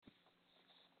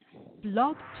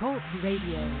Blog Talk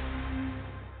Radio.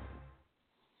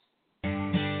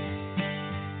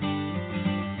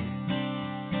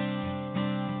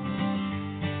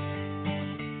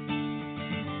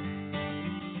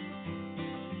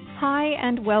 Hi,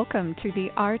 and welcome to The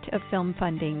Art of Film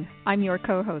Funding. I'm your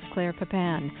co-host, Claire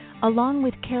Papin, along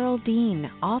with Carol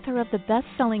Dean, author of the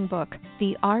best-selling book,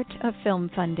 The Art of Film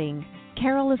Funding.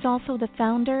 Carol is also the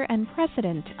founder and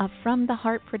president of From the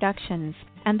Heart Productions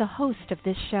and the host of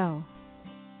this show.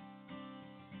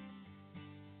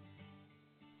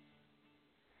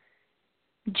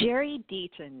 Jerry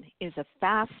Deaton is a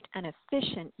fast and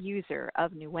efficient user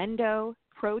of Nuendo,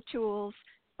 Pro Tools,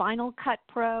 Final Cut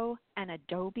Pro, and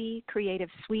Adobe Creative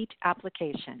Suite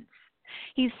applications.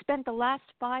 He's spent the last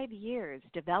 5 years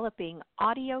developing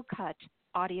Audio Cut,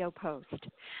 Audio Post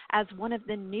as one of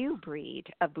the new breed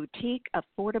of boutique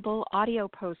affordable audio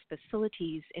post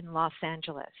facilities in Los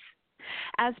Angeles.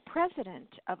 As president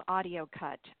of Audio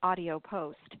Cut, Audio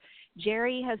Post,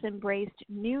 Jerry has embraced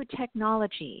new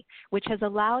technology, which has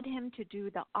allowed him to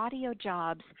do the audio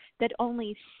jobs that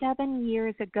only 7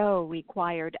 years ago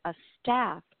required a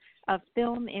staff of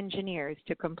film engineers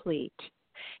to complete.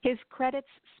 His credits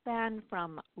span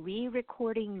from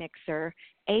re-recording mixer,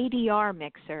 ADR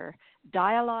mixer,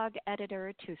 dialogue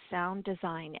editor to sound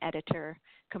design editor,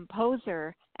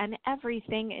 composer, and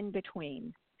everything in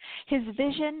between. His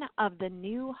vision of the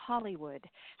new Hollywood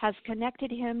has connected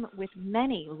him with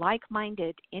many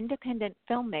like-minded independent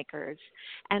filmmakers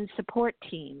and support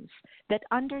teams that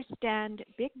understand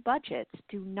big budgets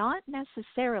do not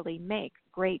necessarily make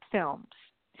great films.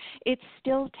 It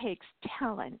still takes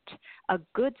talent, a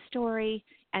good story,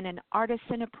 and an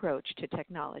artisan approach to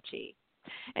technology.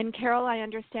 And Carol, I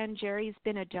understand Jerry's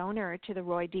been a donor to the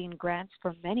Roy Dean Grants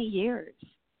for many years.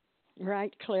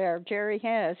 Right, Claire. Jerry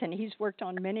has, and he's worked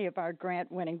on many of our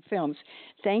grant-winning films.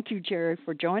 Thank you, Jerry,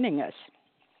 for joining us.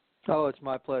 Oh, it's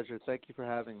my pleasure. Thank you for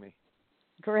having me.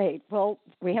 Great. Well,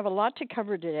 we have a lot to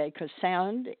cover today because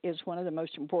sound is one of the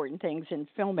most important things in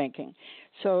filmmaking.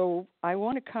 So I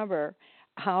want to cover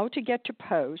how to get to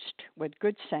post with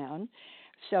good sound.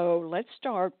 So let's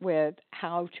start with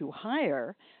how to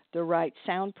hire the right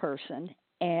sound person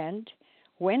and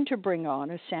when to bring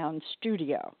on a sound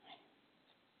studio.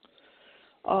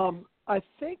 I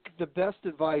think the best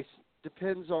advice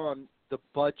depends on the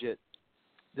budget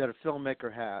that a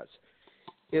filmmaker has.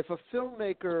 If a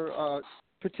filmmaker,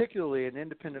 particularly an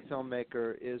independent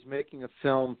filmmaker, is making a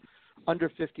film under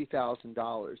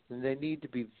 $50,000, then they need to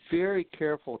be very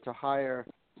careful to hire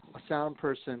a sound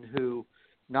person who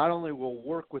not only will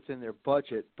work within their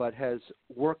budget, but has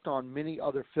worked on many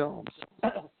other films,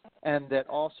 and that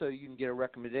also you can get a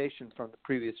recommendation from the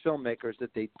previous filmmakers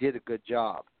that they did a good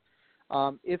job.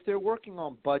 If they're working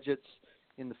on budgets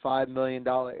in the $5 million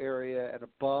area and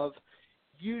above,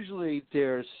 usually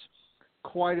there's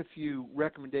quite a few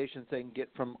recommendations they can get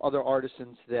from other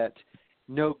artisans that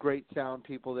know great sound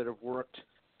people that have worked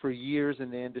for years in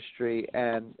the industry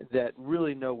and that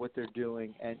really know what they're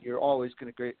doing, and you're always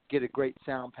going to get a great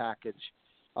sound package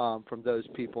from those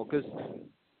people because,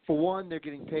 for one, they're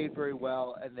getting paid very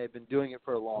well and they've been doing it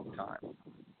for a long time.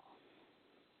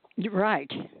 Right.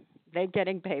 They're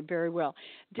getting paid very well.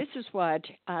 This is what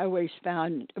I always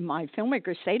found my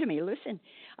filmmakers say to me, listen,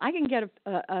 I can get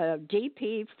a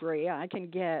DP free, I can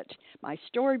get my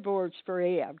storyboards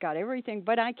free, I've got everything,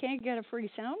 but I can't get a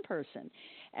free sound person.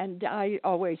 And I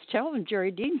always tell them, Jerry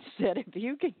Deaton said, if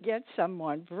you can get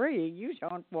someone free, you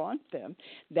don't want them.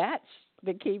 That's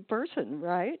the key person,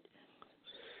 right?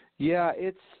 Yeah,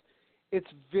 it's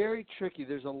very tricky.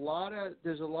 There's a lot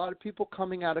of people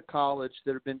coming out of college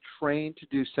that have been trained to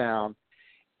do sound,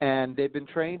 and they've been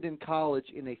trained in college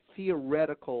in a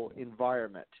theoretical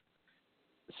environment.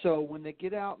 So when they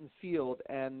get out in the field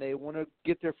and they want to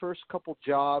get their first couple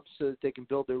jobs so that they can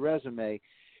build their resume,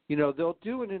 they'll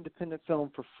do an independent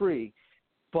film for free,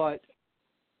 but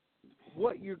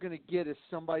what you're going to get is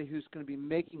somebody who's going to be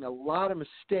making a lot of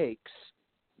mistakes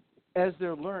as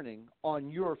they're learning on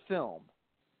your film.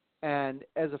 And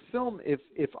as a film,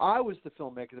 if I was the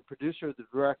filmmaker, the producer, the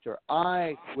director,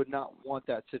 I would not want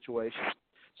that situation.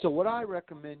 So what I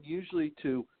recommend usually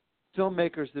to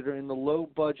filmmakers that are in the low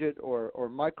budget or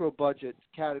micro budget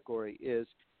category is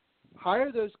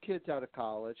hire those kids out of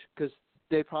college because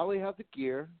they probably have the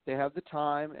gear, they have the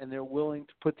time, and they're willing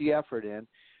to put the effort in.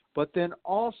 But then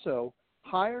also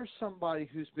hire somebody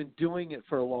who's been doing it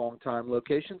for a long time,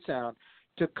 location sound,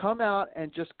 to come out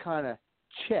and just kind of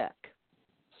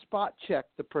spot check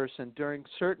the person during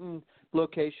certain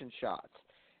location shots,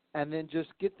 and then just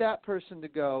get that person to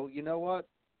go, you know what,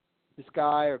 this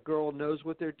guy or girl knows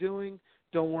what they're doing,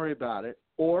 don't worry about it.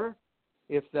 Or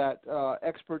if that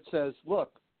expert says,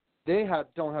 look,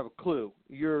 don't have a clue,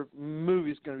 your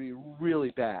movie's going to be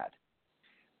really bad,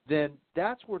 then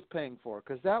that's worth paying for,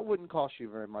 because that wouldn't cost you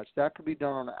very much. That could be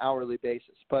done on an hourly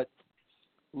basis. But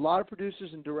a lot of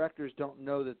producers and directors don't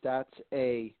know that that's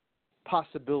a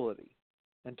possibility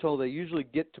until they usually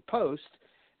get to post,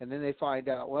 and then they find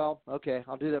out, well, okay,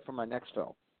 I'll do that for my next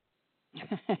film.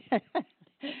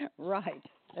 Right,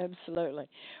 absolutely.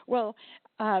 Well,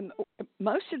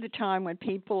 most of the time when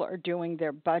people are doing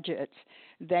their budgets,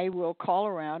 they will call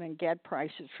around and get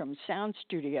prices from sound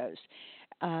studios.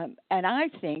 And I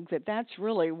think that that's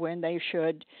really when they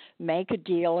should make a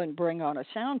deal and bring on a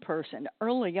sound person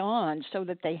early on, so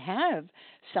that they have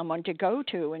someone to go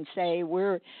to and say,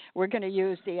 we're going to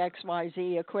use the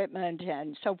XYZ equipment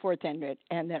and so forth,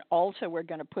 and then also we're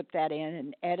going to put that in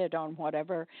and edit on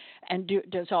whatever. And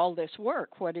does all this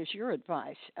work? What is your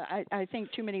advice? I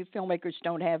think too many filmmakers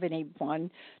don't have anyone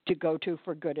to go to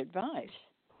for good advice.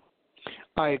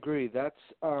 I agree. That's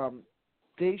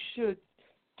they should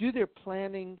do their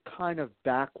planning kind of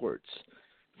backwards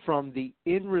from the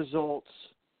end results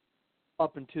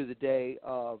up into the day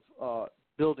of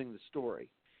building the story.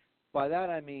 By that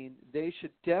I mean they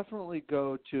should definitely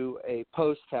go to a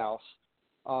post house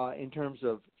in terms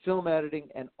of film editing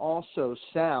and also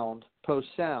sound,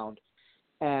 post-sound,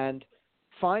 and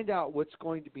find out what's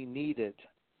going to be needed,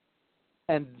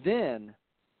 and then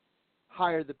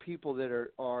hire the people that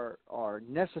are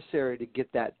necessary to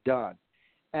get that done.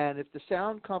 And if the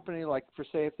sound company, like for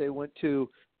say if they went to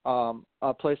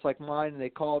a place like mine and they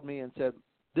called me and said,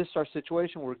 this is our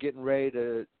situation, we're getting ready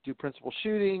to do principal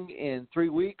shooting in 3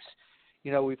 weeks,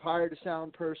 we've hired a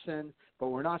sound person, but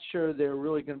we're not sure they're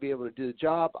really going to be able to do the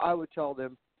job, I would tell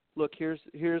them, look, here's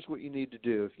what you need to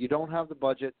do. If you don't have the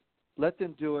budget, let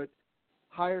them do it.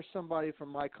 Hire somebody from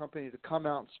my company to come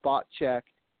out and spot check.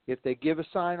 If they give a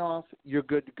sign-off, you're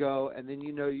good to go, and then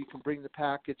you can bring the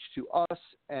package to us,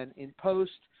 and in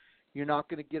post, you're not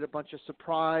going to get a bunch of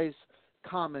surprise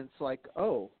comments like,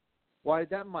 oh, why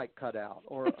did that mic cut out?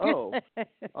 Or, oh,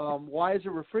 why is a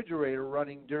refrigerator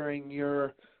running during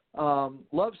your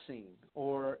love scene?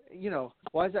 Or,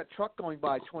 why is that truck going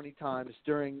by 20 times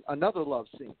during another love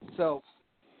scene? So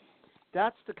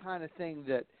that's the kind of thing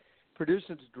that producers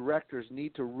and directors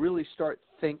need to really start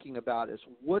thinking about, is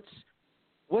what's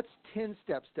 10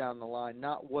 steps down the line,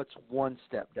 not what's one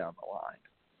step down the line.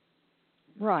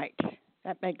 Right.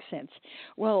 That makes sense.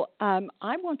 Well,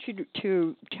 I want you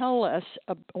to tell us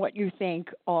what you think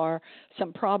are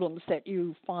some problems that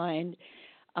you find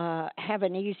have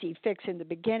an easy fix in the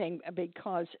beginning,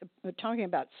 because we're talking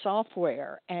about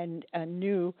software and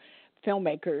new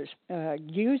filmmakers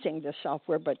using the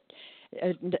software but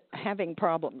having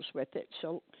problems with it.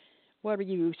 So what do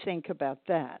you think about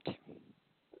that?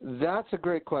 That's a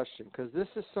great question, because this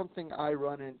is something I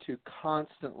run into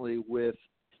constantly with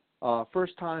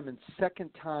first-time and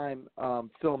second-time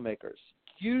filmmakers.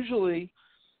 Usually,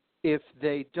 if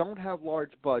they don't have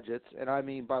large budgets, and I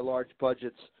mean by large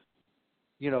budgets,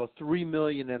 $3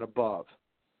 million and above,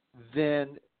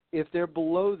 then if they're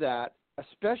below that,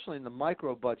 especially in the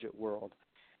micro-budget world,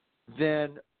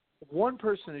 then one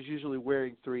person is usually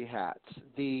wearing three hats: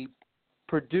 the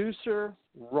producer,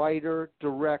 writer,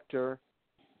 director,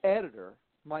 editor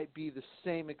might be the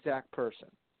same exact person,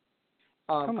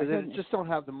 because they just don't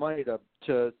have the money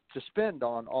to spend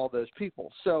on all those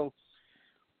people. So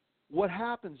what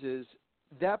happens is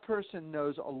that person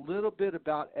knows a little bit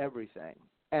about everything,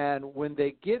 and when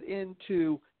they get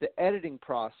into the editing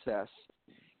process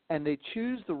and they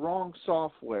choose the wrong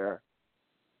software,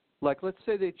 like let's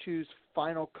say they choose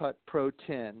Final Cut Pro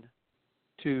 10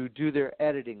 to do their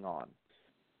editing on.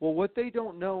 Well, what they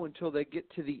don't know until they get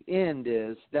to the end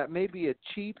is that may be a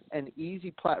cheap and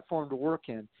easy platform to work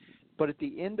in, but at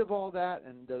the end of all that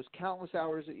and those countless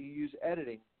hours that you use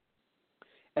editing,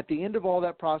 at the end of all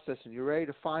that process and you're ready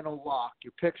to final lock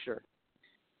your picture,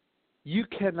 you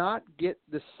cannot get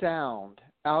the sound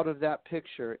out of that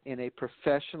picture in a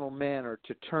professional manner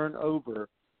to turn over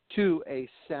to a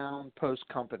sound post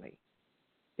company.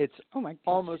 It's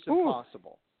almost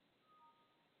impossible.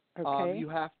 Okay. You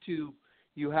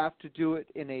have to do it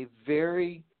in a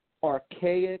very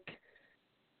archaic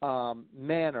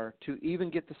manner to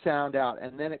even get the sound out,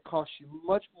 and then it costs you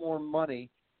much more money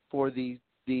for the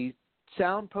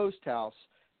sound post house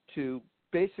to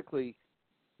basically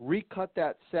recut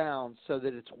that sound so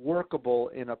that it's workable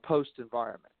in a post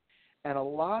environment. And a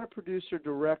lot of producer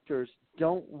directors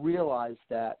don't realize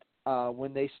that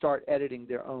when they start editing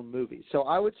their own movies. So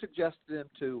I would suggest to them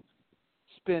to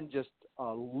spend just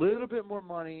a little bit more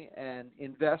money and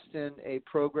invest in a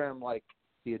program like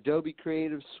the Adobe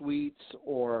Creative Suites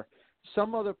or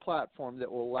some other platform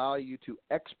that will allow you to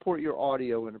export your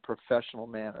audio in a professional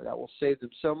manner. That will save them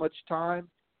so much time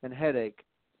and headache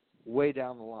way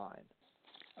down the line.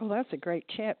 Oh, that's a great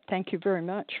tip. Thank you very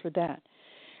much for that.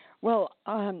 Well,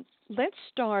 let's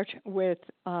start with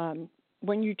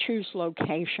when you choose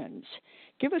locations.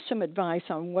 Give us some advice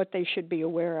on what they should be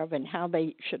aware of and how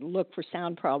they should look for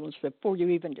sound problems before you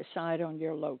even decide on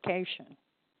your location.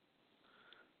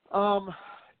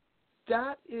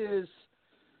 That is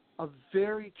a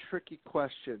very tricky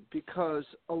question because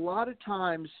a lot of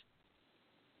times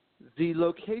the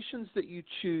locations that you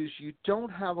choose, you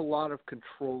don't have a lot of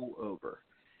control over.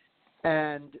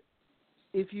 And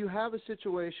if you have a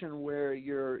situation where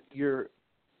you're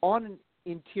on an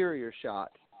interior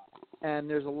shot and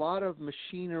there's a lot of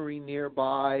machinery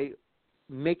nearby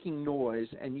making noise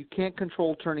and you can't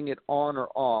control turning it on or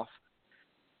off,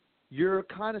 you're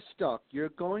kind of stuck. You're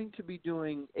going to be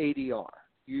doing ADR.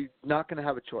 You're not going to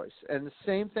have a choice. And the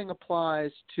same thing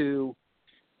applies to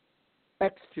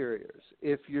exteriors.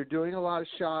 If you're doing a lot of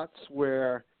shots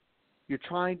where you're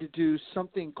trying to do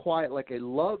something quiet like a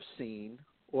love scene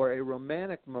or a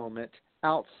romantic moment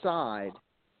outside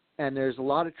and there's a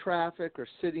lot of traffic or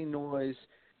city noise,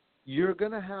 you're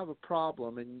going to have a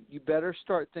problem, and you better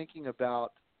start thinking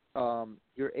about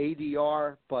your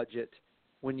ADR budget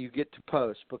when you get to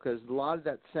post, because a lot of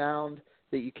that sound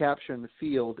that you capture in the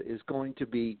field is going to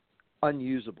be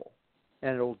unusable,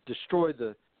 and it'll destroy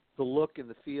the look and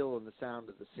the feel and the sound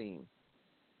of the scene.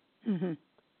 Mm-hmm.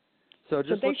 So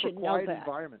just look for quiet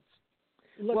environments.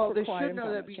 They should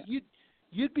know that.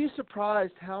 You'd be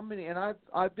surprised how many, and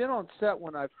I've been on set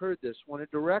when I've heard this, when a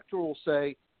director will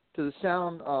say to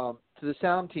the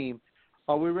sound team,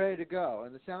 "Are we ready to go?"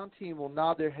 And the sound team will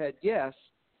nod their head yes,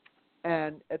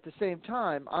 and at the same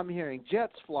time I'm hearing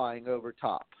jets flying over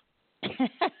top.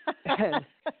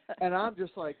 and I'm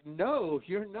just like, "No,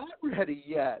 you're not ready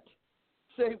yet."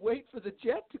 Say, wait for the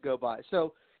jet to go by.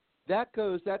 So that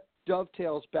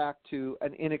dovetails back to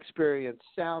an inexperienced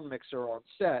sound mixer on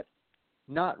set,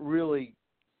 not really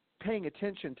paying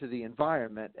attention to the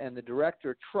environment, and the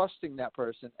director trusting that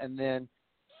person, and then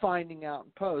finding out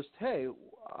in post, hey,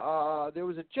 there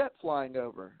was a jet flying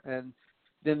over. And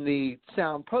then the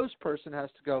sound post person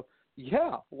has to go,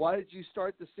 yeah, why did you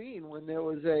start the scene when there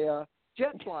was a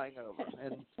jet flying over?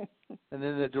 And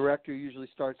then the director usually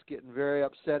starts getting very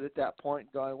upset at that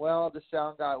point, going, well, the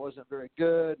sound guy wasn't very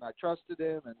good, and I trusted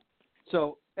him. And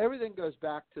so everything goes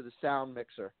back to the sound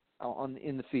mixer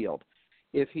in the field.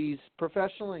 If he's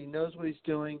professional and he knows what he's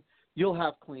doing, you'll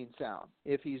have clean sound.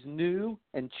 If he's new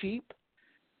and cheap,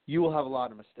 you will have a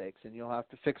lot of mistakes, and you'll have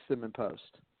to fix them in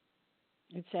post.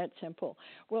 It's that simple.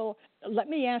 Well, let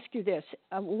me ask you this.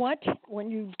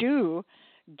 When you do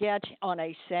get on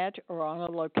a set or on a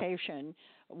location,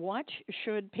 what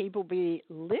should people be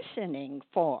listening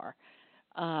for?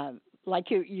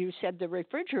 Like you said, the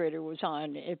refrigerator was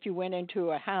on. If you went into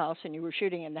a house and you were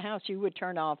shooting in the house, you would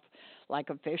turn off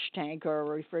like a fish tank or a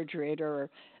refrigerator, or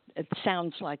it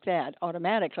sounds like that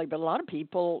automatically. But a lot of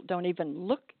people don't even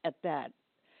look at that.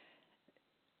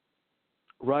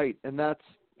 Right, and that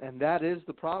is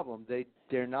the problem.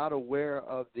 They're not aware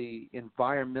of the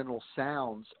environmental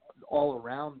sounds all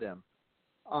around them.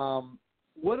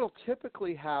 What'll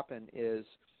typically happen is,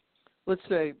 let's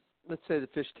say the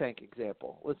fish tank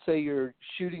example. Let's say you're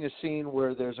shooting a scene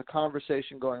where there's a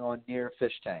conversation going on near a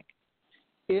fish tank.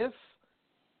 If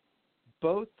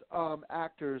both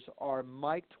actors are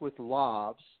mic'd with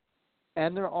lavs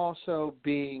and they're also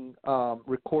being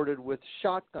recorded with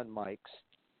shotgun mics,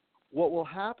 what will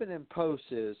happen in post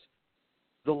is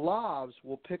the lavs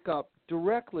will pick up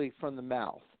directly from the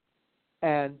mouth,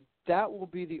 and that will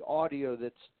be the audio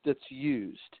that's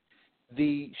used.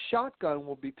 The shotgun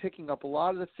will be picking up a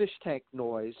lot of the fish tank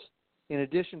noise in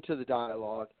addition to the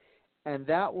dialogue, and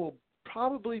that will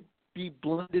probably be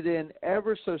blended in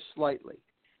ever so slightly.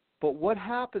 But what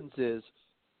happens is,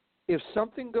 if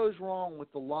something goes wrong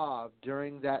with the lav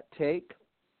during that take,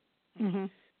 mm-hmm.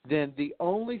 then the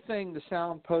only thing the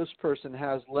sound post person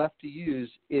has left to use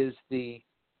is the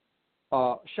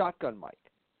shotgun mic.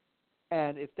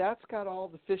 And if that's got all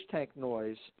the fish tank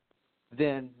noise,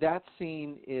 then that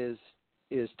scene is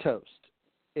toast.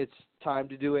 It's time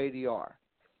to do ADR.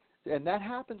 And that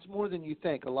happens more than you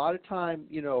think. A lot of time,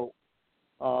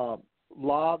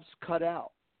 lavs cut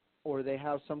out, or they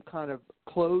have some kind of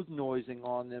clothes noising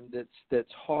on them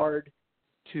that's hard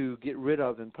to get rid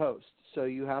of in post. So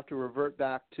you have to revert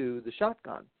back to the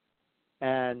shotgun.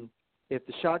 And if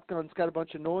the shotgun's got a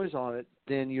bunch of noise on it,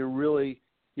 then you're really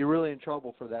in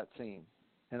trouble for that scene.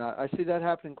 And I see that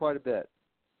happening quite a bit.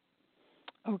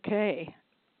 Okay.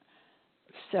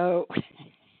 So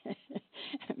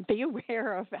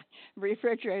beware of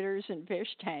refrigerators and fish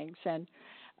tanks. And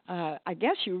I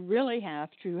guess you really have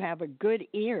to have a good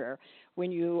ear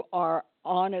when you are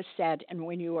on a set and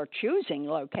when you are choosing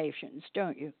locations,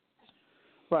 don't you?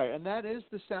 Right, and that is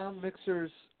the sound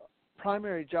mixer's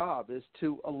primary job, is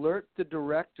to alert the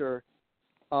director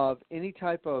of any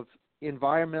type of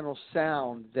environmental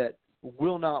sound that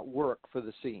will not work for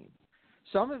the scene.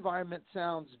 Some environment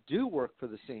sounds do work for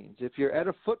the scenes. If you're at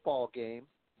a football game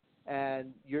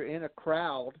and you're in a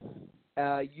crowd,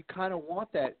 you kind of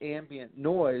want that ambient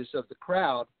noise of the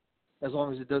crowd as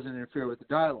long as it doesn't interfere with the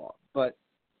dialogue. But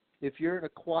if you're in a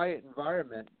quiet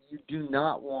environment, you do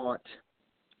not want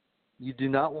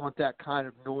that kind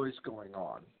of noise going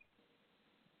on.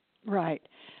 Right.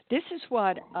 This is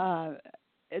what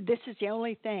this is the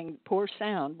only thing. Poor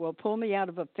sound will pull me out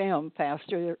of a film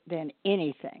faster than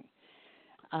anything.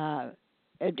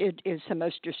 It is the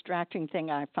most distracting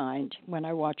thing I find when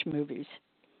I watch movies.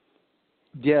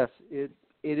 Yes, it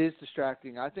is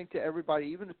distracting. I think to everybody,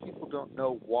 even if people don't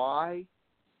know why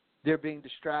they're being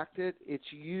distracted, it's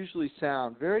usually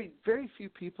sound. Very, very few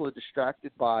people are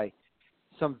distracted by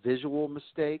some visual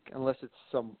mistake, unless it's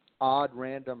some odd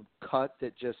random cut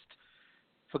that just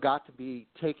forgot to be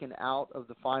taken out of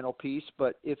the final piece.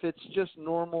 But if it's just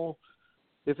normal,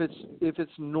 if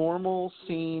it's normal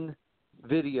scene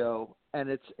video and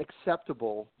it's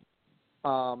acceptable,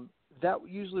 that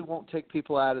usually won't take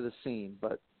people out of the scene.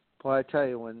 But boy, I tell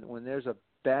you, when there's a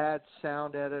bad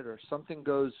sound edit or something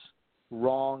goes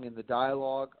wrong in the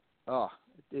dialogue,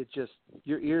 it just,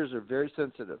 your ears are very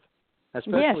sensitive,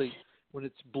 especially Yes. when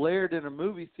it's blared in a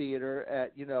movie theater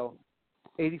at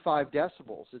 85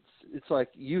 decibels. It's like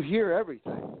you hear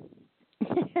everything.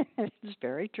 It's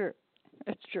very true.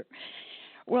 It's true.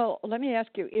 Well, let me ask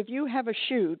you, if you have a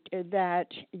shoot that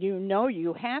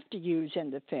you have to use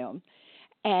in the film,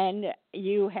 and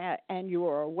you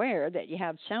are aware that you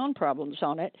have sound problems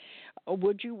on it,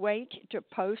 would you wait to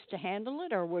post to handle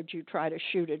it, or would you try to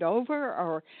shoot it over,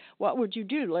 or what would you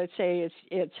do? Let's say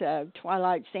it's a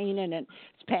twilight scene and it's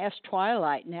past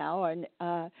twilight now, and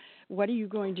what are you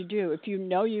going to do if you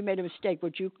know you made a mistake?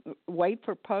 Would you wait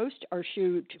for post or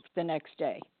shoot the next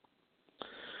day?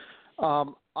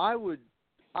 I would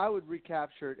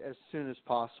recapture it as soon as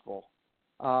possible.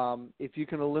 If you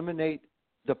can eliminate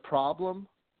the problem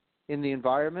in the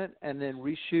environment and then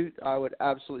reshoot, I would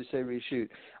absolutely say reshoot.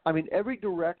 I mean, every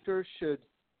director should,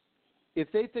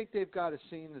 if they think they've got a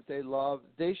scene that they love,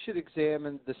 they should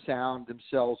examine the sound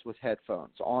themselves with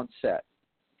headphones on set.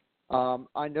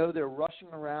 I know they're rushing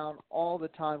around all the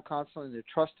time, constantly. They're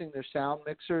trusting their sound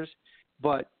mixers,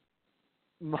 but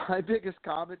my biggest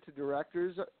comment to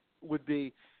directors would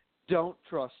be, don't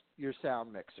trust your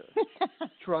sound mixer.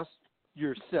 Trust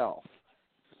yourself.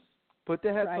 Put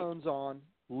the headphones on,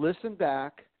 listen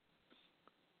back,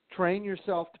 train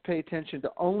yourself to pay attention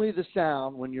to only the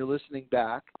sound when you're listening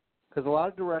back, because a lot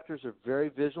of directors are very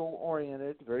visual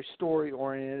oriented, very story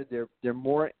oriented. They're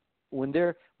more, when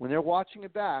they're watching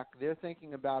it back, they're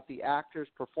thinking about the actor's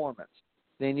performance.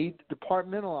 They need to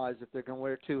departmentalize if they're going to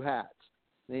wear two hats.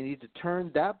 They need to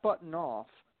turn that button off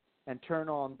and turn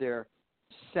on their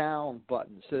sound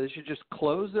button. So they should just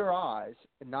close their eyes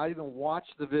and not even watch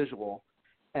the visual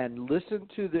and listen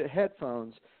to the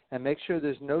headphones and make sure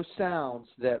there's no sounds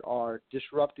that are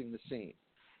disrupting the scene.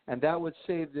 And that would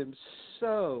save them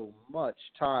so much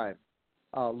time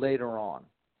later on.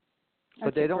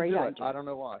 But they don't do it. I don't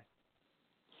know why.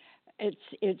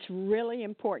 It's really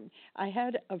important. I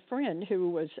had a friend who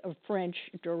was a French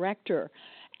director,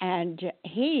 and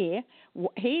he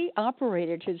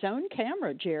operated his own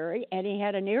camera, Jerry, and he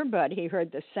had an earbud. He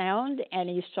heard the sound and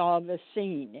he saw the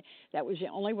scene. That was the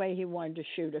only way he wanted to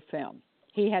shoot a film.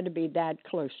 He had to be that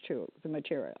close to the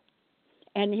material.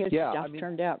 And his stuff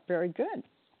turned out very good.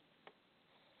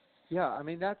 Yeah, I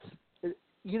mean, that's,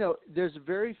 there's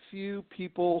very few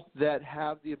people that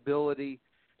have the ability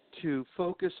to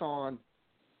focus on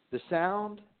the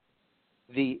sound,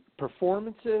 the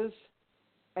performances,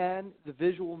 and the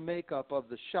visual makeup of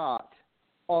the shot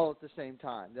all at the same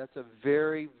time. That's a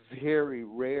very, very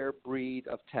rare breed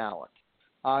of talent.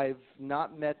 I've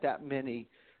not met that many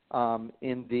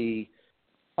in the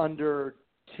under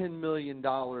 $10 million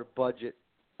budget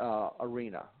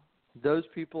arena. Those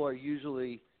people are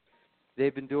usually,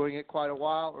 they've been doing it quite a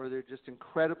while, or they're just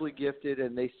incredibly gifted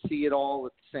and they see it all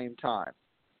at the same time.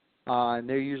 And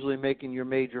they're usually making your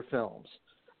major films.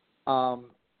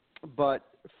 But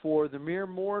for the mere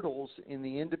mortals in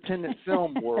the independent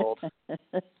film world,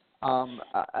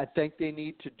 I think they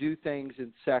need to do things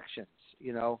in sections.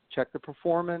 Check the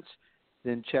performance,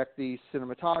 then check the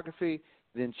cinematography,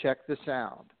 then check the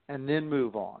sound, and then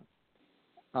move on.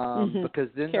 because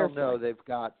then Carefully. they'll know they've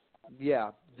got,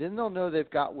 then they'll know they've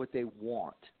got what they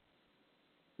want.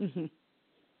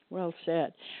 Well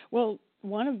said. Well,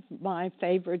 one of my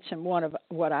favorites and one of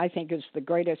what I think is the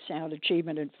greatest sound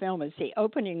achievement in film is the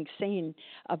opening scene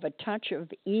of A Touch of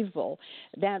Evil.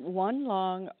 That one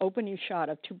long opening shot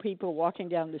of two people walking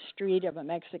down the street of a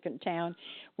Mexican town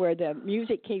where the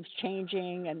music keeps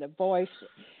changing and the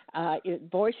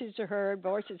voices are heard,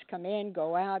 voices come in,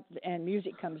 go out, and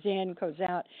music comes in, goes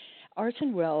out.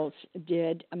 Orson Welles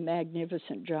did a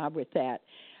magnificent job with that.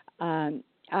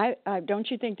 I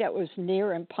don't you think that was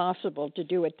near impossible to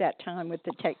do at that time with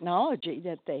the technology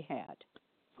that they had?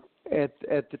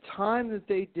 At the time that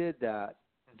they did that,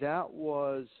 that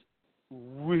was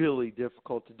really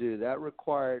difficult to do. That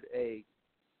required a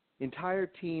entire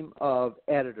team of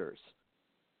editors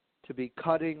to be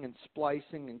cutting and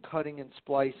splicing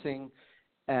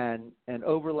and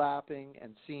overlapping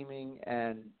and seaming.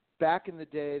 And back in the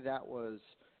day, that was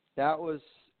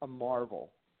a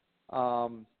marvel.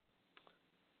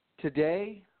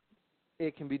 Today,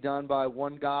 it can be done by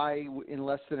one guy in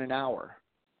less than an hour,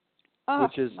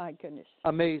 which is my goodness,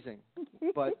 amazing.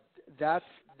 But that's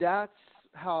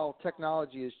how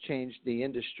technology has changed the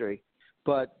industry.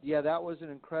 But yeah, that was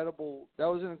an incredible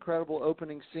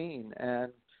opening scene,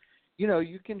 and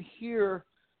you can hear,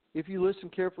 if you listen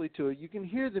carefully to it, you can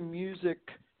hear the music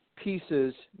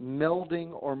pieces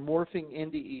melding or morphing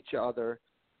into each other,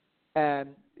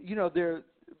 and they're,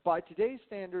 by today's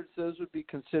standards, those would be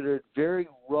considered very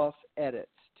rough edits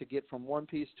to get from one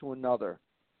piece to another.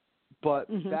 But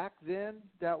back then,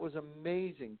 that was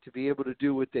amazing to be able to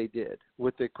do what they did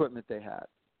with the equipment they had.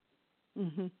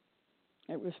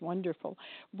 It was wonderful.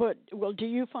 But, do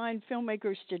you find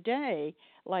filmmakers today,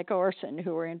 like Orson,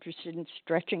 who are interested in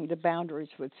stretching the boundaries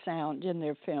with sound in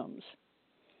their films?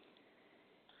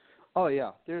 Oh,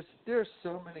 yeah. There's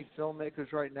so many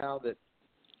filmmakers right now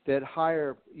that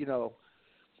hire,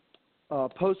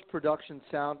 post-production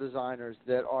sound designers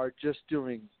that are just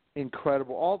doing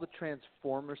incredible. All the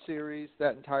Transformer series,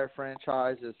 that entire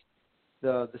franchise, is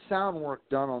the sound work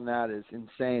done on that is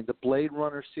insane. The Blade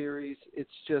Runner series,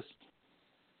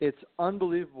 it's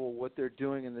unbelievable what they're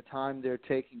doing and the time they're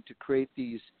taking to create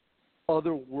these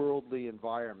otherworldly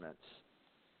environments.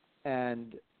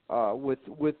 And with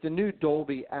the new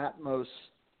Dolby Atmos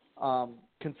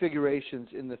configurations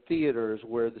in the theaters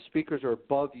where the speakers are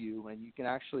above you and you can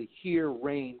actually hear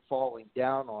rain falling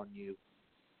down on you,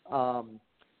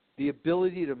 the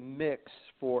ability to mix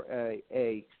for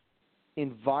a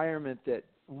environment that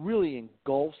really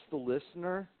engulfs the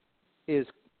listener is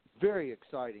very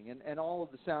exciting. And all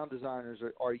of the sound designers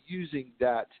are using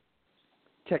that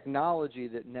technology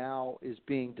that now is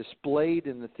being displayed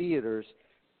in the theaters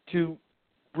to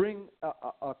bring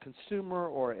a consumer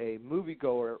or a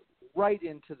moviegoer right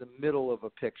into the middle of a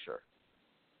picture.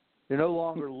 They're no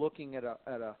longer looking at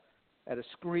a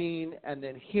screen and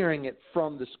then hearing it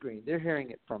from the screen. They're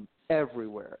hearing it from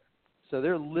everywhere. So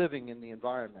they're living in the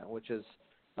environment, which is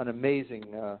an amazing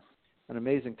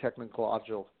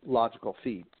technological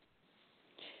feat.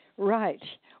 Right.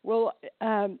 Well,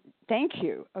 thank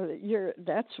you.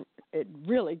 That's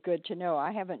really good to know.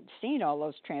 I haven't seen all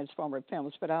those Transformer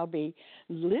films, but I'll be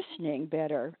listening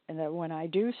better when I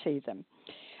do see them.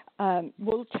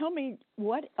 Well, tell me,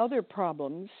 what other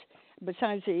problems,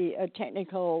 besides the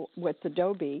technical with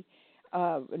Adobe,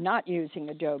 not using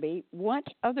Adobe, what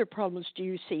other problems do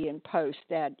you see in post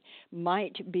that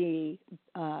might be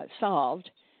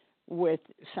solved with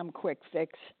some quick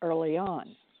fix early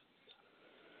on?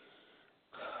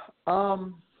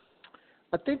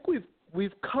 I think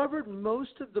we've covered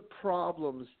most of the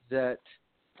problems that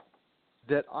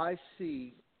I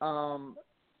see.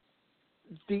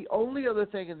 The only other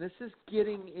thing, and this is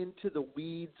getting into the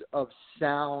weeds of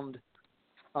sound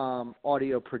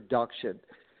audio production,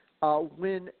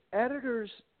 when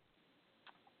editors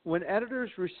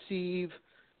receive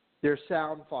their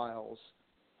sound files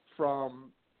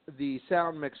from the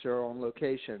sound mixer on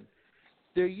location,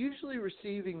 they're usually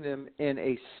receiving them in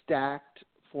a stacked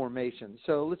formation.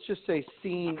 So let's just say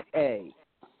Scene A.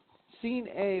 Scene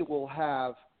A will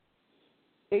have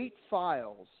 8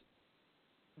 files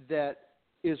that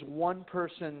is one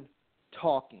person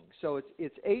talking. So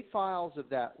it's 8 files of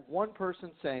that one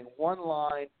person saying one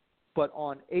line, but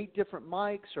on 8 different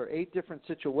mics or 8 different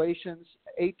situations,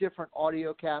 8 different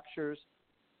audio captures.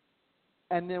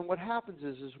 And then what happens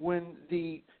is when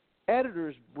the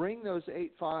editors bring those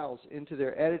 8 files into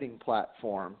their editing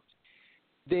platform,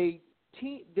 they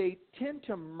tend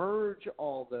to merge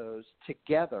all those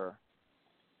together,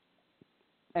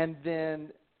 and then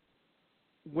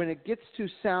when it gets to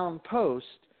sound post,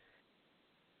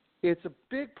 it's a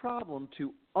big problem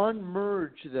to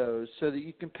unmerge those so that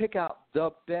you can pick out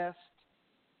the best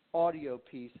audio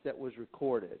piece that was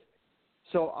recorded.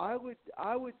 So I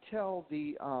would tell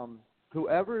the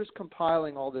whoever is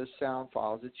compiling all those sound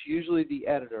files, it's usually the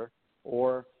editor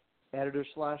or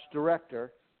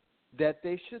editor/director, that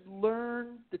they should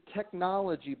learn the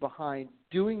technology behind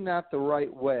doing that the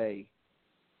right way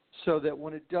so that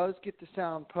when it does get to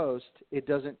sound post, it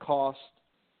doesn't cost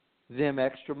them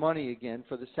extra money again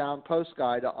for the sound post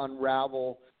guy to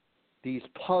unravel these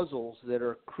puzzles that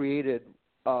are created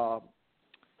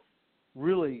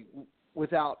really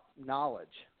without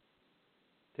knowledge.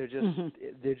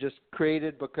 They're just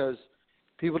created because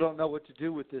people don't know what to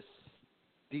do with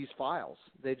these files.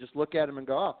 They just look at them and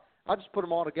go, "Oh, I'll just put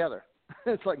them all together."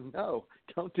 It's like, no,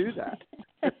 don't do that.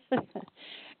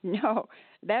 No,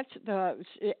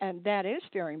 and that is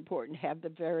very important to have the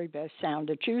very best sound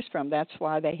to choose from. That's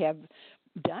why they have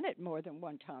done it more than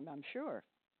one time, I'm sure.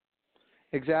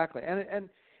 Exactly, and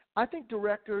I think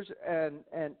directors and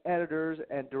editors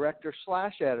and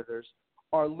director/editors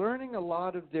are learning a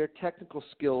lot of their technical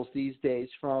skills these days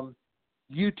from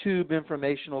YouTube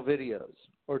informational videos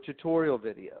or tutorial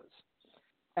videos.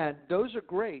 And those are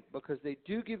great because they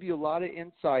do give you a lot of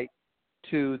insight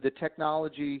to the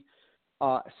technology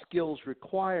skills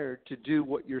required to do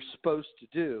what you're supposed to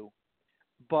do.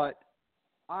 But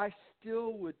I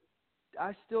still would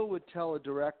tell a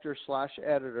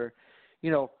director/editor,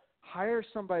 hire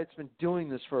somebody that's been doing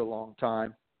this for a long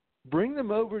time. Bring them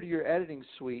over to your editing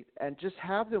suite and just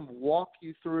have them walk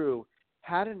you through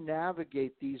how to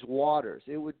navigate these waters.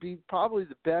 It would be probably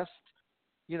the best,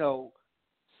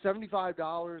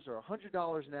 $75 or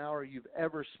 $100 an hour you've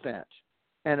ever spent,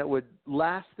 and it would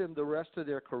last them the rest of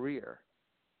their career.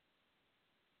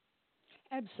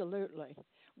 Absolutely.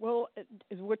 Well,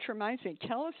 which reminds me,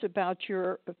 tell us about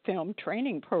your film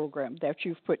training program that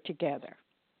you've put together.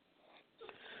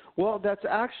 Well, that's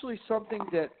actually something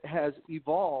that has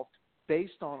evolved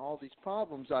based on all these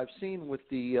problems I've seen with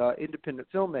the independent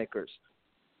filmmakers.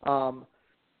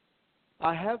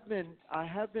 I have been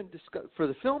for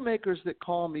the filmmakers that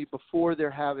call me before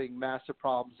they're having massive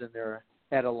problems and they're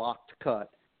at a locked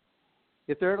cut.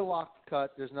 If they're at a locked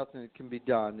cut, there's nothing that can be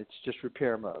done. It's just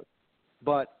repair mode.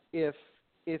 But if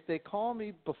they call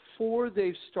me before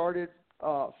they've started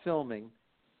filming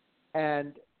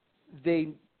and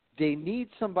they need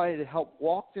somebody to help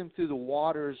walk them through the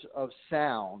waters of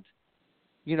sound,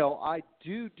 I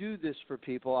do this for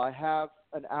people. I have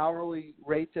an hourly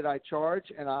rate that I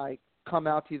charge, and I come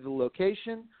out to the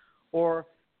location, or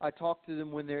I talk to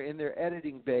them when they're in their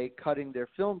editing bay cutting their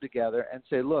film together and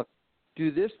say, look,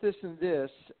 do this, this, and this,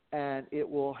 and it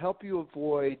will help you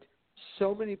avoid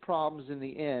so many problems in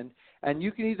the end. And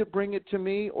you can either bring it to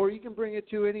me or you can bring it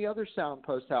to any other sound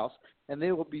post house, and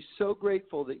they will be so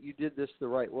grateful that you did this the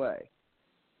right way.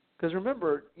 Because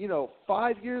remember,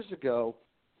 5 years ago,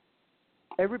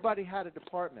 everybody had a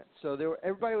department. So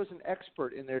everybody was an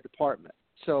expert in their department.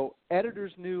 So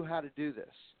editors knew how to do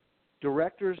this.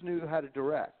 Directors knew how to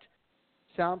direct.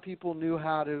 Sound people knew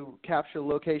how to capture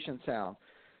location sound.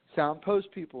 Sound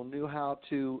post people knew how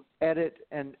to edit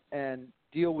and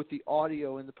deal with the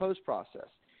audio in the post process.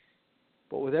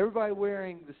 But with everybody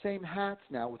wearing the same hats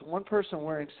now, with one person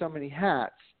wearing so many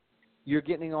hats, you're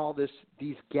getting all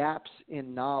these gaps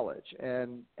in knowledge.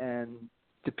 And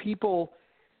the people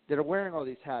that are wearing all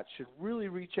these hats should really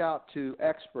reach out to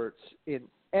experts in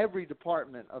every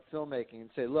department of filmmaking and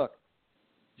say, look,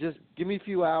 just give me a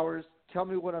few hours, tell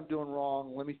me what I'm doing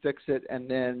wrong, let me fix it, and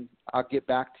then I'll get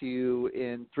back to you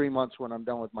in 3 months when I'm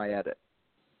done with my edit.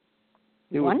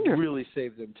 It would really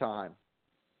save them time.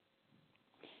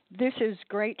 This is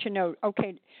great to know.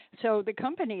 Okay, so the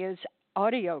company is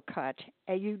Audio Cut,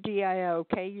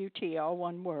 AUDIOKUT, all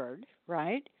one word,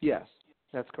 right? Yes,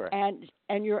 that's correct. And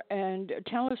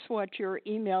tell us what your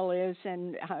email is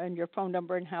and your phone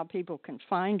number and how people can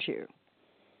find you.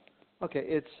 Okay,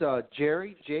 it's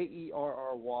Jerry, Jerry,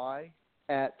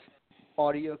 at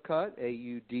AudioCut,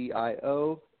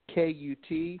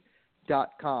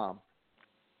 AUDIOKUT.com.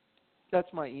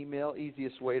 That's my email,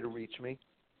 easiest way to reach me.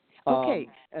 Okay.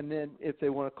 And then if they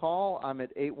want to call, I'm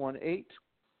at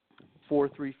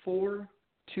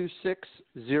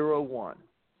 818-434-2601.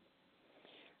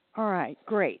 All right,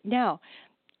 great. Now,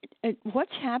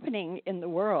 what's happening in the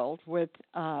world with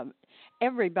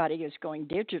everybody is going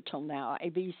digital now.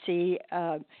 ABC,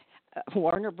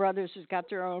 Warner Brothers has got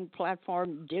their own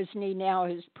platform. Disney now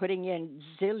is putting in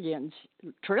zillions,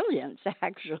 trillions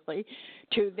actually,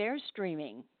 to their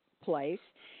streaming place.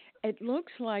 It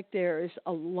looks like there is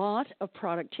a lot of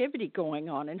productivity going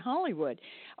on in Hollywood.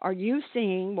 Are you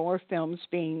seeing more films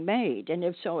being made? And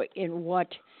if so, in what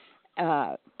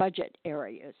budget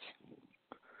areas?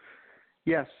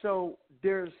 Yeah, so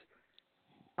there's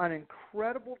an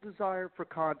incredible desire for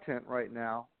content right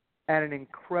now and an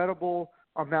incredible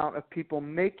amount of people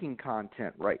making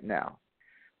content right now.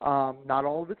 Not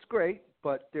all of it's great,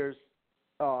 but it's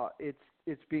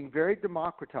being very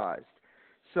democratized.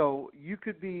 So you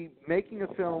could be making a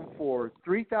film for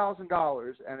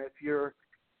 $3,000, and if you're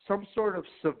some sort of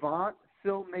savant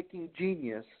filmmaking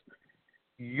genius,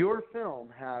 your film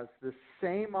has the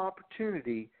same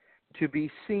opportunity to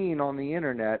be seen on the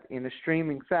internet in a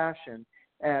streaming fashion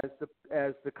as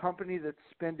the company that's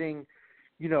spending,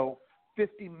 $50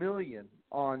 million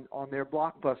on their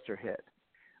blockbuster hit.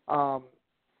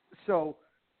 So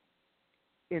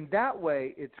in that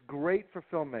way, it's great for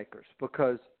filmmakers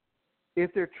because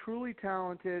if they're truly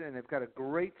talented and they've got a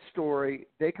great story,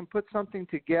 they can put something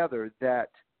together that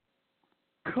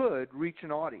could reach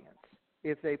an audience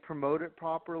if they promote it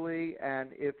properly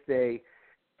and if they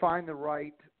find the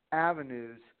right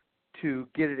avenues to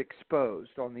get it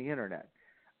exposed on the internet.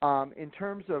 In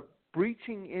terms of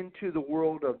breaching into the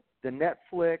world of the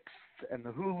Netflix and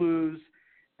the Hulus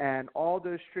and all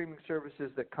those streaming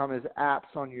services that come as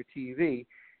apps on your TV,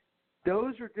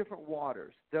 those are different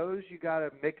waters. Those you got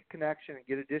to make a connection and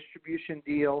get a distribution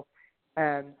deal,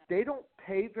 and they don't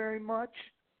pay very much,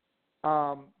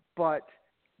 but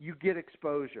you get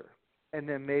exposure. And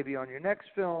then maybe on your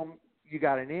next film, you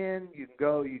got an in, you can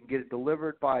go, you can get it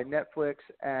delivered by Netflix,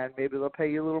 and maybe they'll pay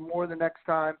you a little more the next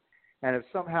time. And if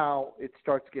somehow it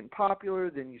starts getting popular,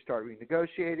 then you start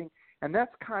renegotiating. And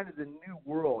that's kind of the new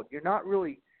world. You're not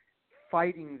really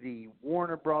fighting the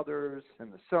Warner Brothers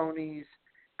and the Sonys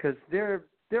because they're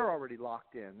already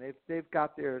locked in. They've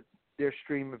got their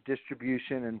stream of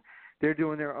distribution, and they're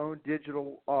doing their own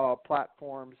digital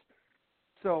platforms.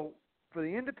 So for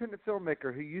the independent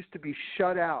filmmaker who used to be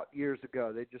shut out years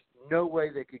ago, they just no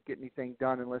way they could get anything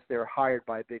done unless they were hired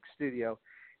by a big studio.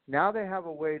 Now they have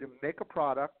a way to make a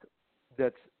product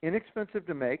that's inexpensive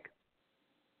to make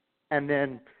and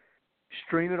then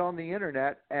stream it on the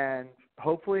internet, and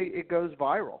hopefully it goes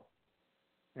viral.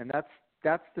 And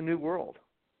that's the new world.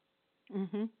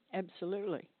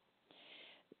 Absolutely.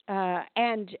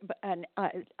 And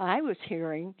I was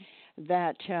hearing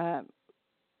that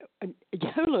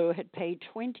Hulu had paid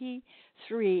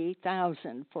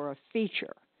 $23,000 for a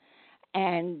feature,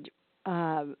 and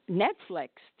Netflix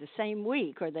the same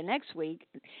week or the next week,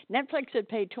 Netflix had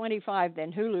paid $25,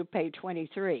 then Hulu paid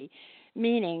 $23,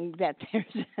 meaning that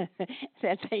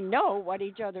that they know what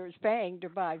each other is paying to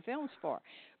buy films for.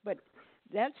 But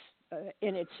that's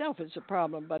in itself is a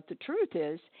problem. But the truth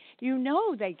is,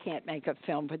 they can't make a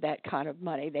film for that kind of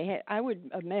money. I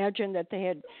would imagine that they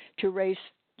had to raise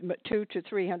 $200,000 to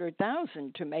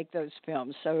 $300,000 to make those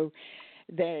films. So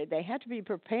they had to be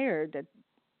prepared that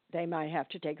they might have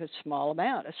to take a small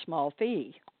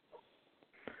fee.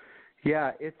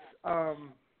 Yeah, it's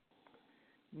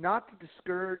not to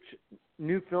discourage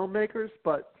new filmmakers,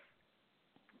 but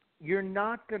you're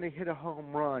not going to hit a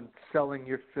home run selling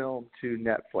your film to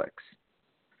Netflix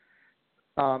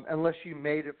unless you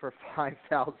made it for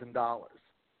 $5,000.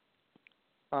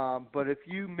 But if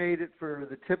you made it for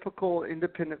the typical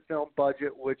independent film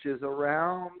budget, which is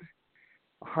around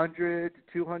 $100,000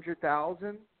 to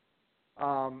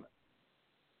 $200,000,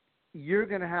 you're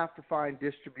going to have to find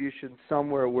distribution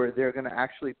somewhere where they're going to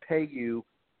actually pay you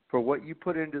for what you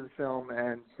put into the film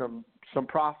and some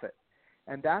profit.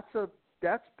 And that's a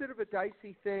bit of a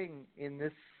dicey thing in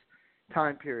this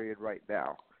time period right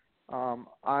now.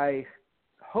 I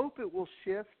hope it will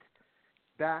shift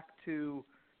back to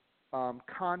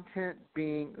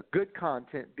good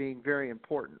content being very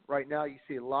important. Right now you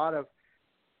see a lot of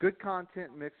good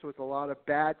content mixed with a lot of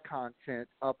bad content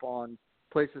up on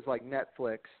places like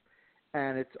Netflix,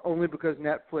 and it's only because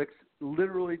Netflix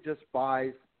literally just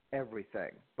buys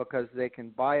everything because they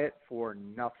can buy it for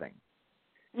nothing.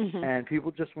 And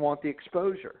people just want the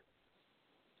exposure.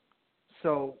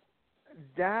 So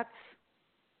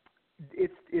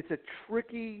it's a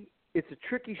tricky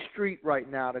street right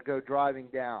now to go driving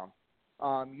down.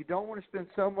 You don't want to spend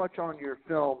so much on your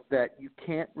film that you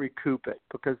can't recoup it,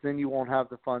 because then you won't have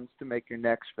the funds to make your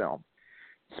next film.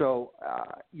 So,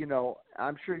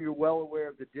 I'm sure you're well aware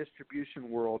of the distribution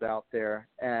world out there,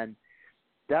 and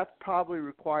that probably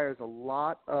requires a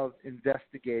lot of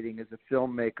investigating as a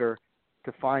filmmaker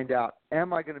to find out,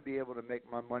 am I going to be able to make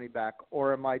my money back,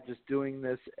 or am I just doing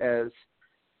this as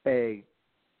a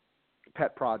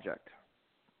pet project?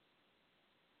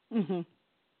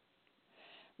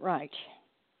 Right.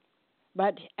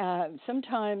 But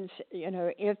sometimes,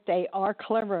 if they are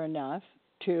clever enough,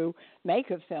 to make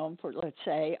a film for, let's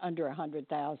say, under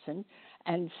 100,000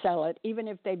 and sell it. Even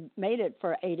if they made it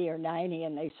for 80 or 90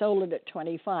 and they sold it at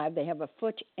 25, they have a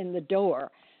foot in the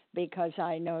door, because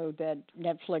I know that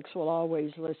Netflix will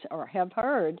always listen, or have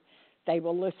heard they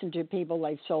will listen to people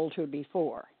they've sold to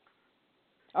before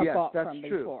or yes, bought that's from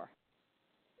true. before.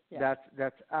 Yeah.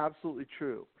 That's absolutely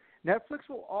true. Netflix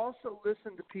will also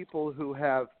listen to people who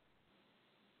have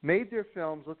made their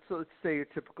films. Let's say your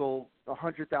typical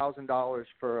 $100,000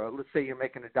 for let's say you're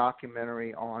making a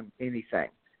documentary on anything.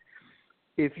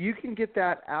 If you can get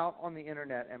that out on the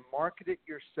internet and market it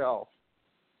yourself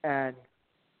and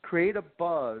create a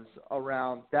buzz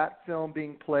around that film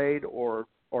being played, or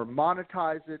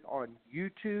monetize it on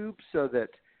YouTube so that,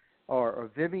 or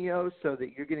Vimeo, so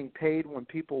that you're getting paid when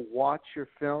people watch your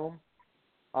film,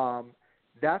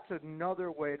 that's another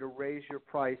way to raise your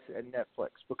price at Netflix.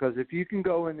 Because if you can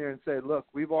go in there and say, look,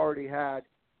 we've already had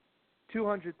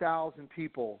 200,000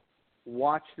 people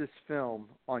watch this film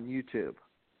on YouTube,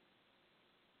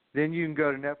 then you can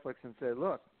go to Netflix and say,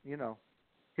 look,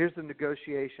 here's the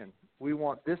negotiation. We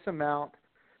want this amount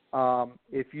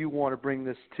if you want to bring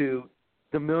this to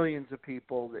the millions of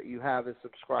people that you have as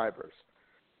subscribers.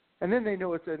 And then they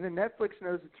know and then Netflix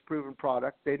knows it's a proven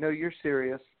product. They know you're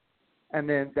serious, and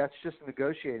then that's just a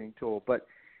negotiating tool. But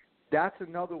that's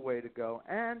another way to go.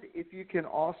 And if you can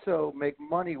also make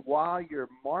money while you're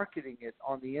marketing it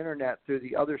on the internet through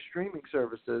the other streaming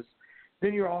services,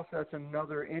 then that's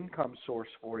another income source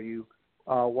for you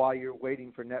while you're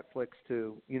waiting for Netflix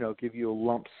to, give you a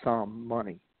lump sum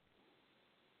money.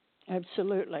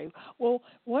 Absolutely. Well,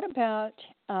 what about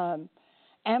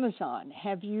Amazon?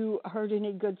 Have you heard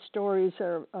any good stories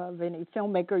of any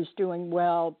filmmakers doing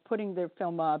well, putting their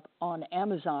film up on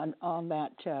Amazon on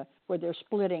that where they're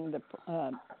splitting the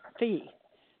fee,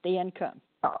 the income?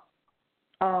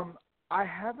 I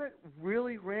haven't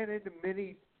really ran into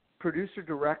many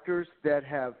producer-directors that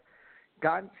have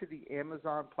gotten to the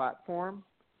Amazon platform.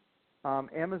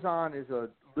 Amazon is a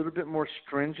little bit more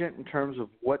stringent in terms of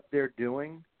what they're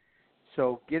doing.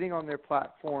 So getting on their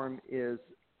platform is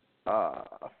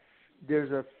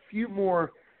there's a few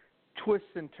more twists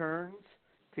and turns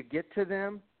to get to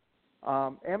them.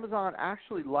 Amazon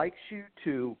actually likes you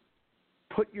to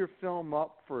put your film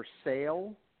up for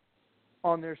sale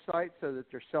on their site so that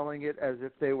they're selling it as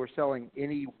if they were selling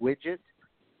any widget.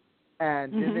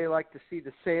 And then they like to see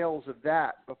the sales of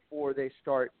that before they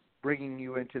start bringing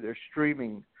you into their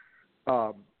streaming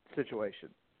situation.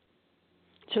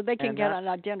 So they can get an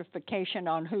identification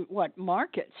on what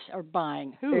markets are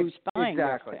buying, who's buying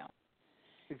their film.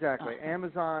 Exactly.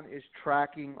 Amazon is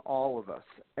tracking all of us,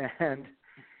 and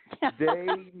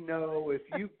they know if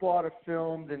you bought a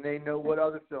film, then they know what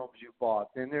other films you bought.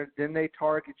 Then they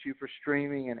target you for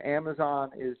streaming, and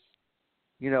Amazon is,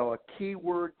 a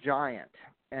keyword giant,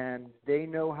 and they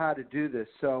know how to do this.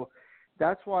 So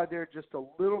that's why they're just a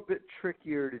little bit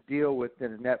trickier to deal with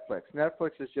than Netflix.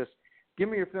 Netflix is just, give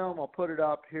me your film, I'll put it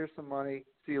up, here's some money,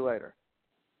 see you later.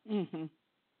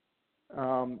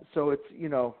 So it's,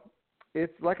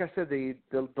 it's like I said,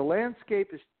 the landscape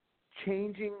is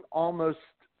changing almost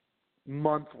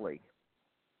monthly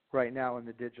right now in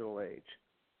the digital age.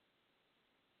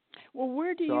 Well,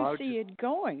 where do you see it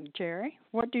going, Jerry?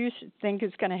 What do you think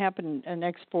is going to happen in the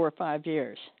next 4 or 5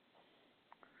 years?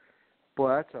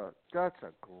 Boy, that's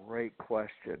a great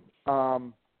question.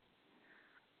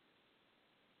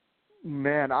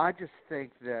 Man, I just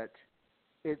think that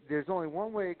there's only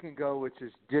one way it can go, which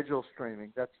is digital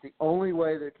streaming. That's the only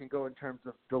way that it can go in terms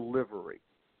of delivery.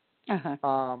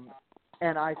 And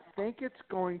I think it's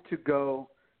going to go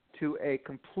to a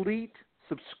complete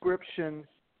subscription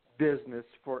business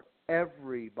for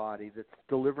everybody that's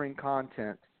delivering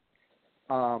content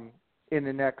in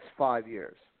the next 5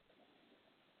 years.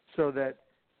 So that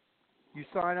you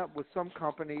sign up with some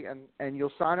company, and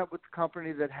you'll sign up with the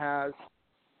company that has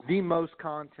the most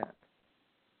content,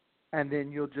 and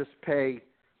then you'll just pay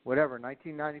whatever,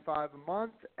 $19.95 a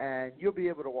month, and you'll be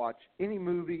able to watch any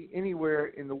movie anywhere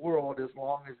in the world as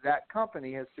long as that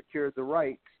company has secured the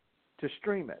rights to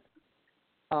stream it.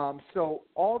 So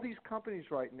all these companies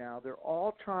right now, they're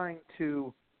all trying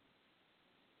to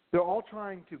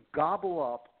gobble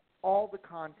up all the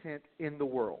content in the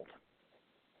world.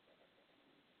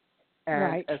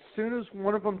 And as soon as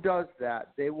one of them does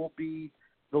that, they will be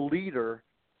the leader,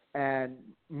 and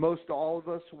most all of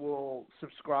us will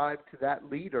subscribe to that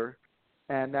leader,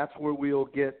 and that's where we'll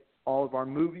get all of our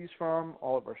movies from,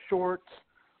 all of our shorts,